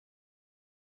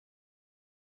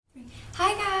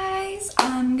Hi guys!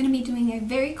 I'm going to be doing a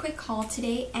very quick haul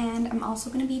today, and I'm also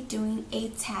going to be doing a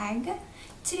tag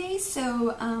today,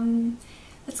 so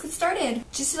let's get started.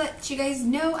 Just to let you guys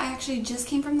know, I actually just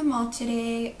came from the mall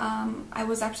today. I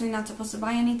was actually not supposed to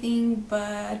buy anything,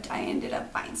 but I ended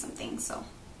up buying something, so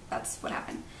that's what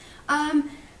happened.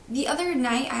 The other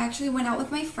night, I actually went out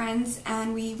with my friends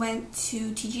and we went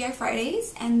to TGI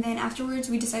Fridays, and then afterwards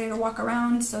we decided to walk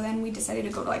around, so then we decided to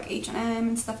go to like H&M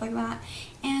and stuff like that,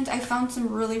 and I found some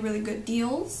really good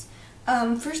deals.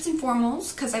 First and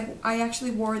foremost, because I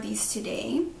actually wore these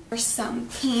today, are some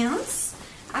pants.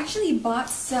 I actually bought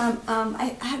some,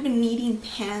 I had been needing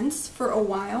pants for a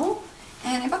while,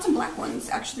 and I bought some black ones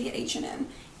actually at H&M.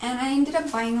 And I ended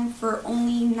up buying them for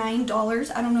only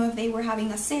 $9. I don't know if they were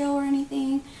having a sale or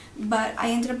anything, but I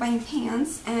ended up buying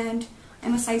pants, and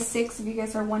I'm a size 6 if you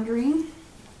guys are wondering,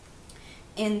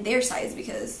 in their size,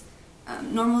 because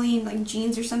normally in like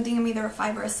jeans or something I'm either a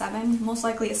 5 or a 7, most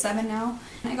likely a 7 now,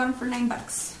 and I got them for $9.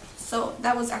 So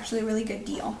that was actually a really good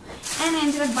deal. And I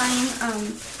ended up buying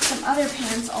some other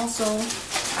pants also.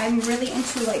 I'm really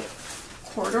into like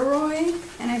corduroy,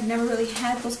 and I've never really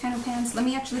had those kind of pants. Let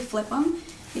me actually flip them,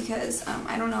 because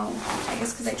I don't know, I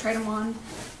guess because I tried them on,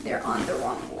 they're on the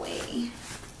wrong way.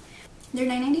 They're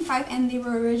 $9.95 and they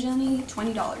were originally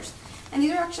 $20. And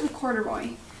these are actually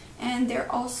corduroy, and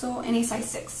they're also in a size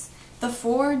 6. The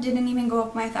 4 didn't even go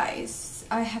up my thighs.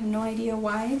 I have no idea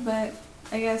why, but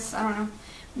I guess, I don't know.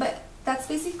 But that's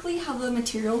basically how the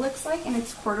material looks like, and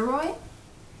it's corduroy,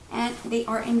 and they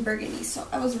are in burgundy, so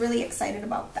I was really excited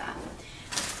about that.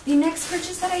 The next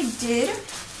purchase that I did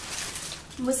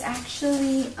was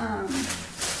actually, I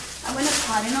went to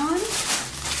Cotton On,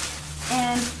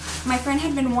 and my friend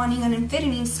had been wanting an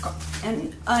infinity scarf. I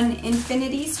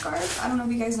don't know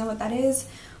if you guys know what that is,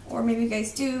 or maybe you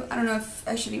guys do. I don't know if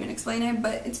I should even explain it,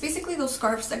 but it's basically those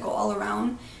scarves that go all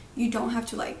around. You don't have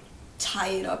to like tie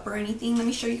it up or anything. Let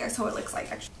me show you guys how it looks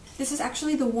like. Actually, this is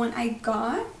actually the one I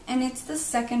got, and it's the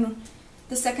second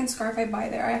scarf I buy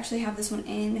there. I actually have this one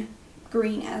in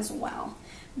green as well.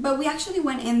 But we actually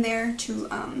went in there to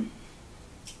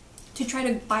try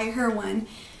to buy her one,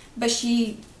 but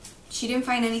she didn't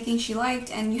find anything she liked,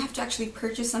 and you have to actually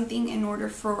purchase something in order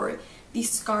for the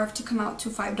scarf to come out to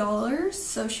 $5.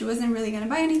 So she wasn't really gonna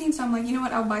buy anything, so I'm like, you know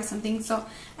what, I'll buy something. So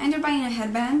I ended up buying a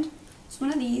headband. It's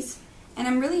one of these, and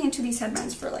I'm really into these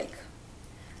headbands for like,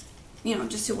 you know,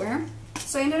 just to wear.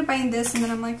 So I ended up buying this, and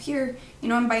then I'm like, here, you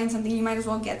know, I'm buying something, you might as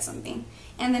well get something.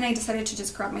 And then I decided to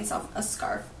just grab myself a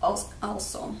scarf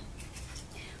also.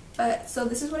 But, so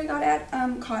this is what I got at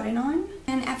Cotton On.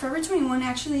 And at Forever 21, I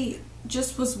actually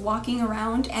just was walking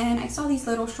around, and I saw these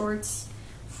little shorts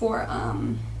for,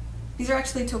 these are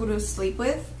actually to go to sleep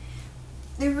with.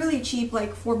 They're really cheap,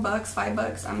 like $4,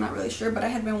 $5, I'm not really sure, but I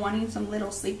had been wanting some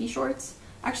little sleepy shorts.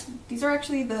 Actually, these are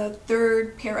actually the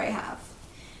 3rd pair I have.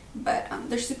 But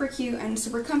they're super cute and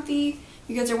super comfy.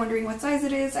 You guys are wondering what size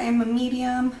it is. I am a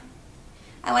medium.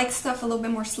 I like stuff a little bit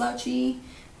more slouchy,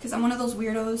 because I'm one of those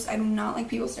weirdos. I do not like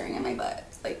people staring at my butt.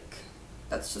 Like,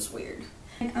 that's just weird.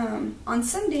 And, on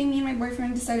Sunday, me and my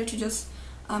boyfriend decided to just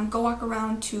go walk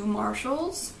around to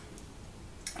Marshall's,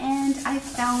 and I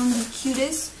found the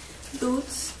cutest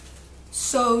boots.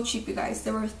 So cheap, you guys.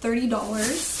 They were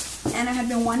 $30, and I had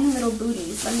been wanting little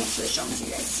booties. Let me actually show them to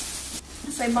you guys.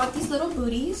 So I bought these little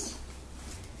booties.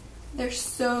 They're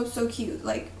so cute.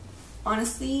 Like,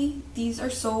 honestly, these are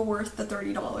so worth the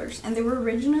 $30. And they were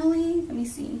originally, let me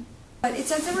see, but it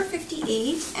says they were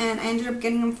 $58, and I ended up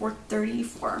getting them for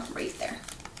 $34 right there,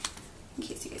 in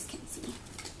case you guys can't see.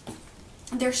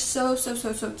 They're so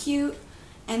cute,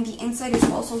 and the inside is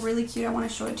also really cute. I want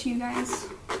to show it to you guys.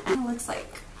 It looks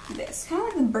like this, kind of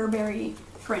like the Burberry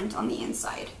print on the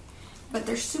inside. But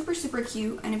they're super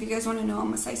cute, and if you guys want to know,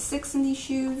 I'm a size 6 in these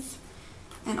shoes,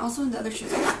 and also in the other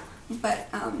shoes I got. But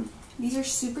these are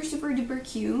super duper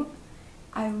cute.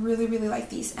 I really like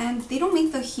these, and they don't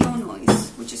make the heel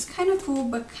noise, which is kind of cool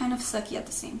but kind of sucky at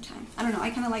the same time. I don't know, I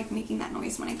kind of like making that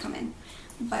noise when I come in.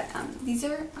 But these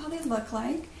are how they look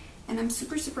like, and I'm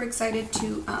super excited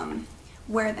to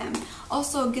wear them.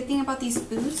 Also, a good thing about these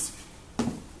boots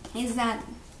is that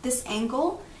this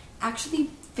ankle actually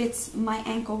fits my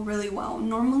ankle really well.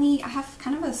 Normally I have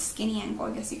kind of a skinny ankle,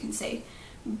 I guess you can say,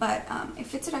 but it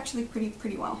fits it actually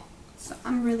pretty well. So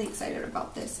I'm really excited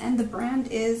about this, and the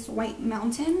brand is White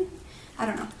Mountain. I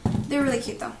don't know, they're really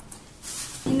cute though.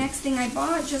 The next thing I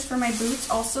bought just for my boots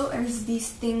also is these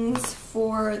things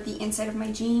for the inside of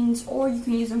my jeans, or you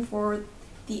can use them for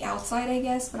the outside, I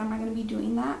guess, but I'm not going to be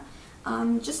doing that.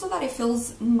 Just so that it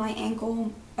fills my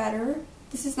ankle better.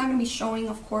 This is not going to be showing,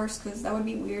 of course, because that would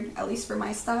be weird, at least for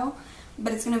my style.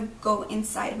 but it's gonna go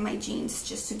inside of my jeans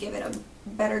just to give it a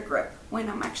better grip when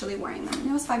I'm actually wearing them. And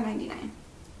it was $5.99.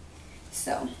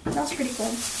 So that was pretty cool.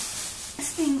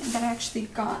 This thing that I actually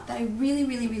got that I really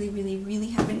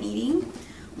have been needing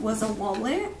was a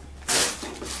wallet.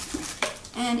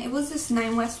 And it was this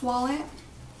 9 West wallet.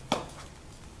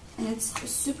 And it's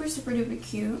super duper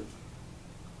cute.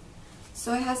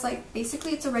 So it has like,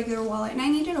 basically it's a regular wallet. And I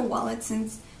needed a wallet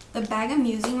since the bag I'm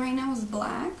using right now is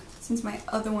black, since my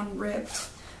other one ripped.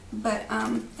 But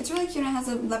it's really cute and it has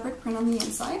a leopard print on the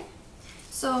inside.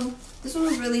 So this one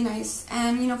was really nice.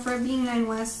 And you know, for it being 9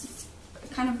 West, it's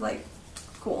kind of like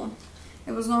cool.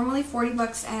 It was normally 40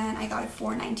 bucks and I got it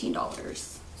for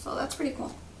 $19. So that's pretty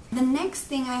cool. The next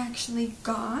thing I actually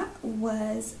got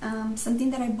was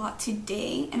something that I bought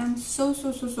today, and I'm so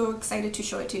excited to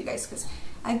show it to you guys because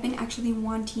I've been actually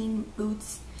wanting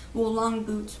boots, well, long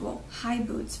boots, well, high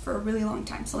boots for a really long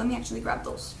time. So let me actually grab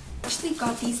those. I actually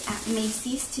got these at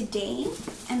Macy's today,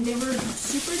 and they were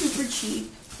super duper cheap.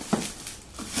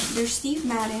 They're Steve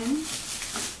Madden,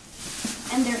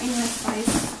 and they're in a size,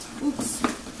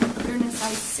 they're in a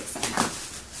size 6.5.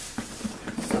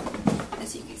 So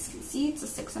as you guys can see, it's a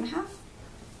 6.5.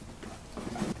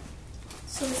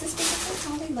 So this is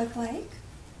basically how they look like.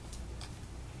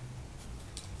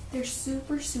 They're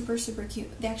super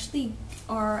cute. They actually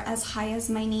are as high as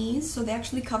my knees, so they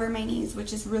actually cover my knees,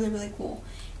 which is really cool.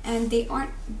 And they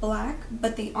aren't black,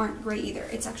 but they aren't gray either.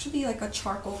 It's actually like a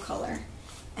charcoal color.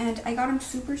 And I got them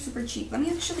super cheap. Let me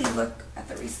actually look at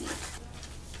the receipt.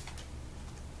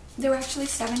 They were actually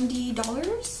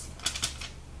 $70,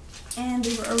 and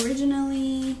they were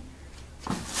originally,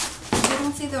 I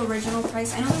don't say the original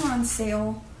price. I know they were on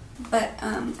sale, but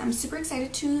I'm super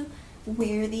excited to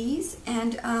wear these.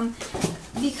 And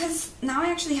because now I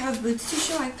actually have boots to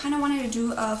show, I kind of wanted to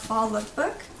do a fall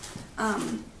lookbook.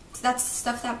 That's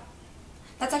stuff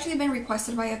that's actually been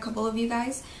requested by a couple of you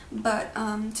guys, but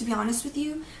to be honest with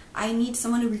you, I need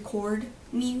someone to record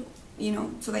me, you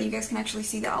know, so that you guys can actually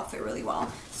see the outfit really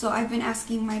well. So I've been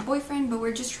asking my boyfriend, but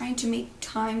we're just trying to make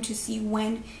time to see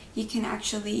when he can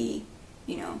actually,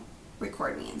 you know,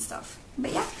 record me and stuff.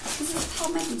 But yeah, this is how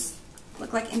my boots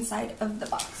look like inside of the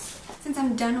box. Since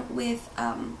I'm done with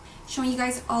showing you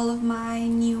guys all of my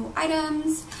new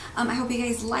items, I hope you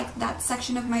guys liked that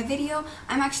section of my video.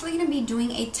 I'm actually going to be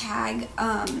doing a tag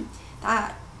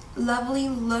that Lovely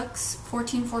Looks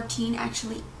 1414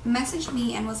 actually messaged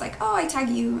me and was like, oh, I tag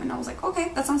you, and I was like,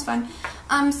 okay, that sounds fun.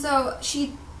 So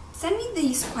she sent me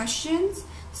these questions,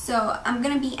 so I'm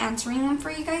going to be answering them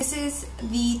for you guys. This is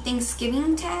the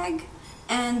Thanksgiving tag,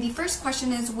 and the first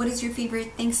question is, what is your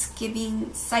favorite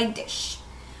Thanksgiving side dish?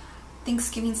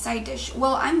 Thanksgiving side dish.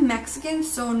 Well, I'm Mexican,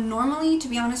 so normally, to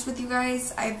be honest with you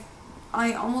guys, I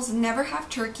almost never have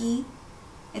turkey.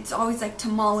 It's always like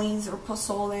tamales or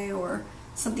pozole or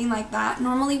something like that.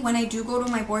 Normally when I do go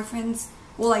to my boyfriend's,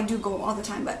 well, I do go all the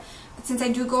time, but since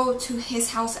I do go to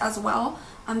his house as well,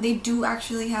 they do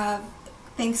actually have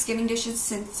Thanksgiving dishes,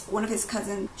 since one of his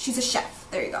cousins, she's a chef,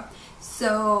 there you go.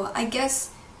 So I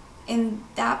guess in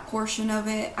that portion of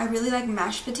it, I really like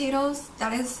mashed potatoes.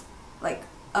 That is like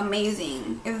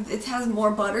amazing. If it has more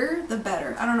butter, the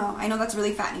better. I don't know. I know that's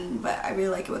really fattening, but I really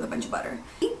like it with a bunch of butter.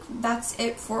 I think that's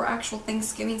it for actual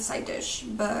Thanksgiving side dish,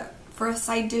 but for a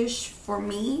side dish for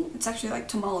me, it's actually like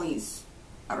tamales.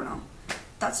 I don't know.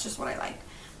 That's just what I like.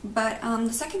 But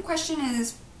the second question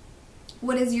is,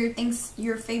 what is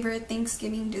your favorite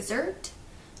Thanksgiving dessert?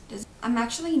 I'm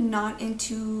actually not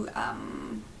into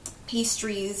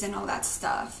pastries and all that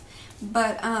stuff,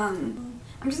 but I'm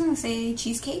just gonna say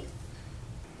cheesecake.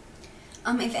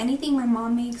 If anything, my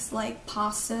mom makes like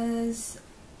pastas,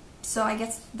 so I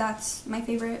guess that's my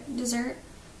favorite dessert.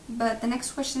 But the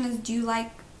next question is, do you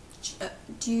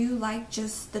like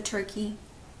just the turkey,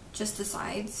 just the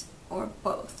sides, or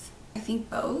both? I think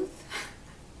both.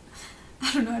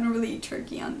 I don't know, I don't really eat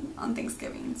turkey on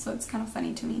Thanksgiving, so it's kind of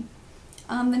funny to me.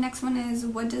 The next one is,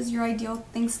 what does your ideal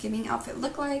Thanksgiving outfit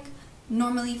look like?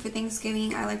 Normally for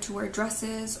Thanksgiving, I like to wear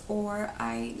dresses, or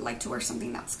I like to wear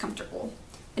something that's comfortable.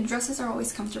 The dresses are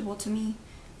always comfortable to me,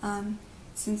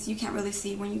 since you can't really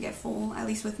see when you get full. At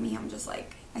least with me, I'm just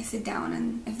like, I sit down,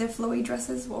 and if they're flowy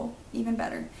dresses, well, even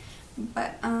better.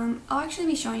 But I'll actually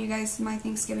be showing you guys my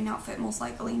Thanksgiving outfit most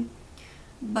likely.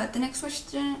 But the next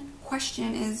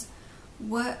question is,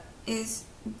 what is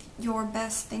your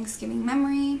best Thanksgiving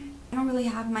memory? I don't really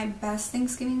have my best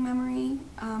Thanksgiving memory.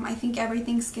 I think every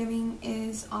Thanksgiving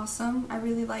is awesome. I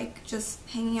really like just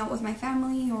hanging out with my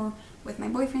family or with my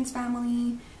boyfriend's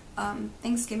family.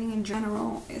 Thanksgiving in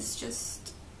general is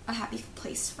just a happy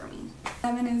place for me.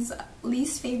 7 is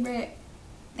least favorite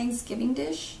Thanksgiving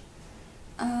dish.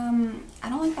 I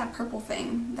don't like that purple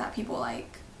thing that people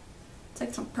like. It's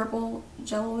like some purple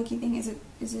jello looking thing. Is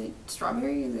it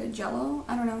strawberry? Is it jello?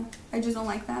 I don't know. I just don't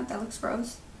like that. That looks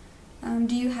gross.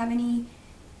 Do you have any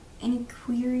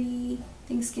query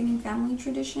Thanksgiving family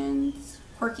traditions?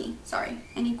 Quirky, sorry.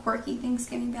 Any quirky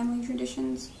Thanksgiving family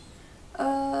traditions?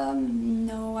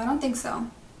 No, I don't think so.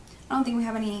 I don't think we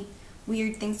have any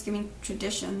weird Thanksgiving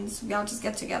traditions. We all just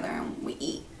get together and we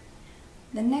eat.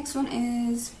 The next one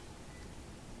is,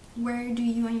 where do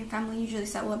you and your family usually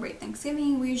celebrate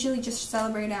Thanksgiving? We usually just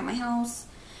celebrate it at my house.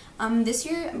 This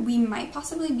year we might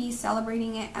possibly be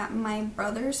celebrating it at my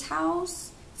brother's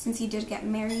house since he did get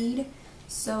married,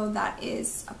 so that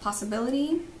is a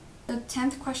possibility. The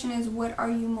 10th question is, what are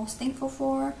you most thankful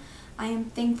for? I am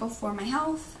thankful for my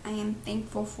health. I am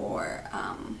thankful for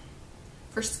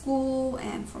school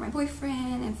and for my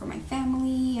boyfriend and for my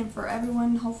family and for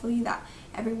everyone. Hopefully that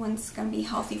everyone's gonna be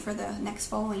healthy for the next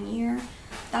following year.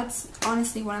 That's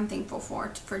honestly what I'm thankful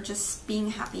for just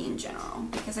being happy in general,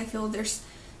 because I feel there's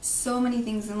so many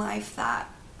things in life that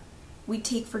we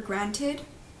take for granted,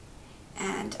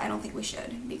 and I don't think we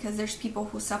should, because there's people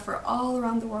who suffer all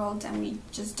around the world and we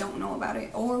just don't know about it,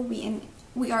 or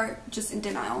we are just in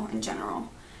denial in general.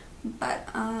 But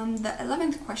the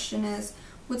 11th question is,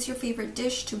 what's your favorite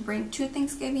dish to bring to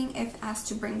Thanksgiving if asked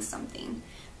to bring something?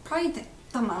 Probably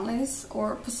tamales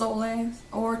or pozole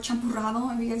or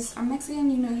champurrado. If you guys are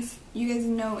Mexican, you guys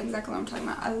know exactly what I'm talking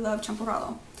about. I love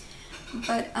champurrado.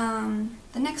 But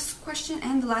the next question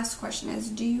and the last question is,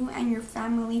 do you and your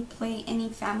family play any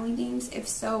family games? If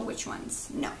so, which ones?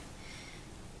 No,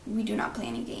 we do not play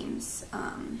any games.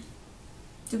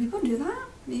 Do people do that?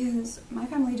 Because my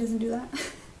family doesn't do that.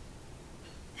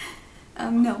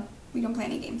 No, we don't play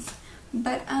any games.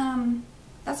 But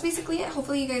that's basically it.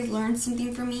 Hopefully you guys learned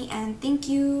something from me, and thank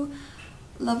you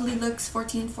Lovely Looks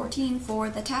 1414 for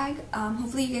the tag.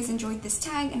 Hopefully you guys enjoyed this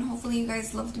tag, and hopefully you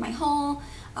guys loved my haul.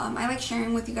 I like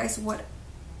sharing with you guys what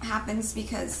happens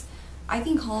because I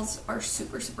think hauls are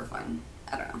super fun.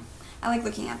 I don't know. I like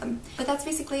looking at them. But that's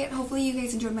basically it. Hopefully you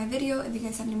guys enjoyed my video. If you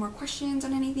guys have any more questions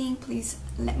on anything, please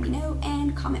let me know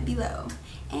and comment below.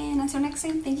 And until next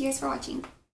time, thank you guys for watching.